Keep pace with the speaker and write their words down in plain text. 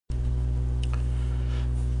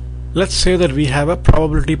Let's say that we have a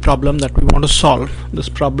probability problem that we want to solve. This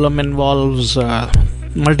problem involves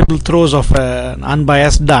multiple throws of an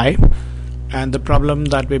unbiased die, and the probability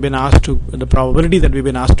that we've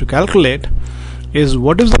been asked to calculate is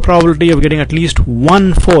what is the probability of getting at least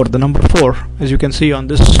 1/4, the number 4, as you can see on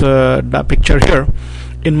this picture here,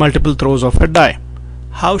 in multiple throws of a die.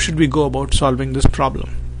 How should we go about solving this problem?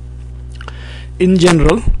 In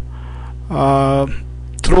general,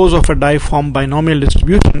 throws of a die form binomial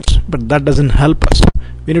distributions, but that doesn't help us.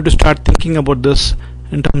 We need to start thinking about this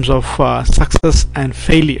in terms of success and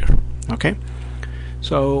failure. Okay,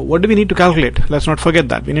 so what do we need to calculate? Let's not forget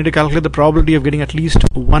that we need to calculate the probability of getting at least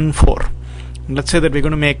 1/4. Let's say that we're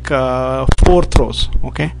going to make 4 throws.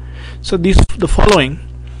 Okay, so the following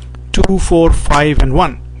 2, 4, 5 and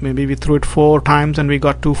 1. Maybe we threw it 4 times and we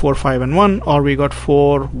got 2, 4, 5 and 1, or we got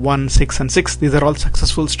 4, 1, 6 and 6. These are all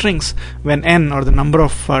successful strings when n, or the number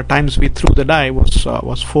of times we threw the die,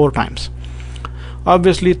 was 4 times.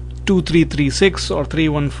 Obviously 2, 3, 3, 6 or 3,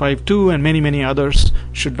 1, 5, 2 and many others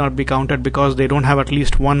should not be counted because they don't have at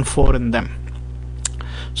least 1/4 in them.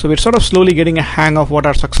 So we're sort of slowly getting a hang of what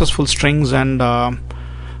are successful strings and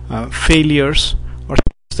failures or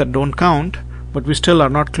strings that don't count, but we still are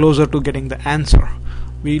not closer to getting the answer.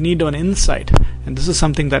 We need an insight, and this is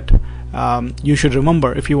something that you should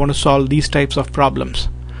remember if you want to solve these types of problems.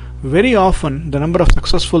 Very often the number of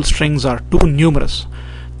successful strings are too numerous.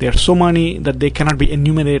 They are so many that they cannot be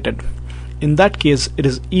enumerated. In that case, it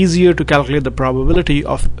is easier to calculate the probability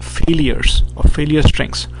of failures, of failure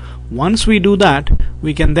strings. Once we do that,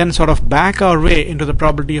 we can then sort of back our way into the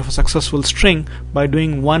probability of a successful string by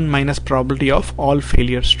doing 1 minus probability of all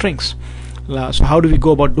failure strings. So how do we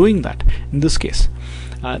go about doing that in this case?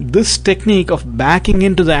 This technique of backing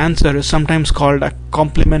into the answer is sometimes called a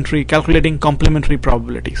calculating complementary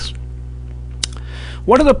probabilities.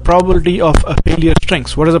 What is the probability of a failure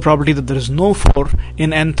strings? What is the probability that there is no 4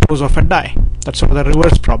 in n throws of a die? That's sort of the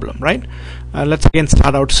reverse problem, right? Let's again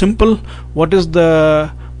start out simple. What is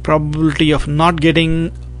the probability of not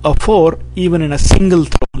getting a 4 even in a single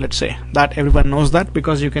throw? Let's say that everyone knows that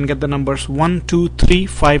because you can get the numbers 1, 2, 3,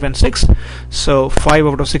 5 and 6. So 5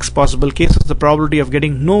 out of 6 possible cases, the probability of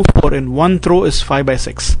getting no 4 in one throw is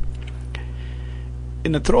 5/6.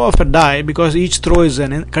 In a throw of a die, because each throw is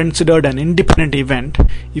considered an independent event,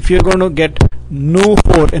 if you're going to get no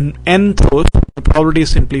 4 in n throws, the probability is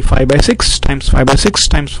simply 5/6 times 5/6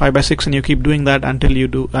 times 5/6, and you keep doing that until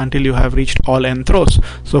you have reached all n throws.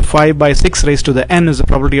 So 5/6 raised to the n is the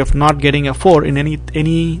probability of not getting a 4 in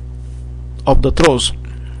any of the throws.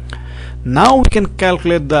 Now we can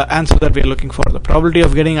calculate the answer that we are looking for. The probability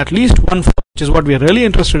of getting at least 1/4, which is what we are really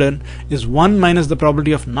interested in, is 1 minus the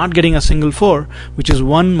probability of not getting a single 4, which is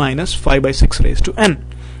 1 minus 5/6 raised to n.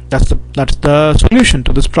 That's the solution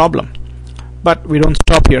to this problem. But we don't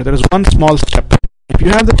stop here. There is one small step. If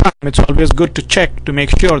you have the time, it's always good to check to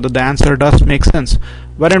make sure that the answer does make sense.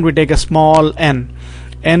 Why don't we take a small n?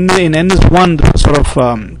 N is 1, this is sort of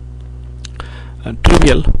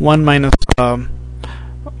trivial. 1 minus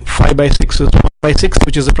 5/6 is 1/6,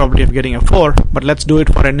 which is the probability of getting a 4. But let's do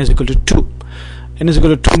it for n is equal to 2. N is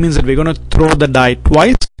equal to 2 means that we're going to throw the die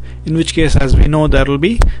twice, in which case, as we know, there will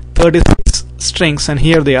be 36 strings, and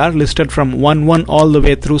here they are listed from 1, 1 all the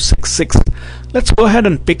way through 6, 6. Let's go ahead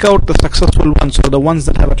and pick out the successful ones, so the ones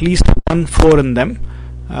that have at least 1/4 in them.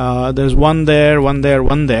 There's 1 there, 1 there,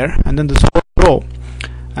 1 there, and then this whole row,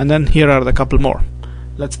 and then here are the couple more.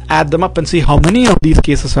 Let's add them up and see how many of these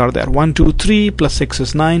cases are there. 1, 2, 3 plus 6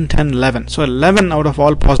 is 9, 10, 11. So 11 out of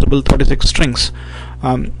all possible 36 strings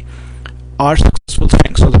are successful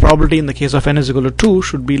strings. So the probability in the case of n is equal to 2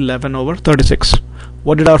 should be 11/36.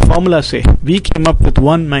 What did our formula say? We came up with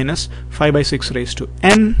 1 minus 5/6 raised to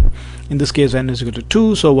n. In this case, n is equal to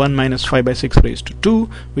 2, so 1 minus 5/6 raised to 2,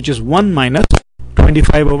 which is 1 minus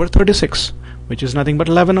 25/36, which is nothing but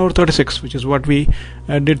 11/36, which is what we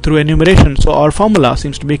did through enumeration. So our formula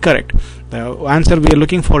seems to be correct. The answer we are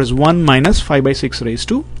looking for is 1 minus 5/6 raised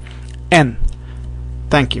to n.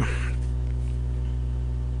 Thank you.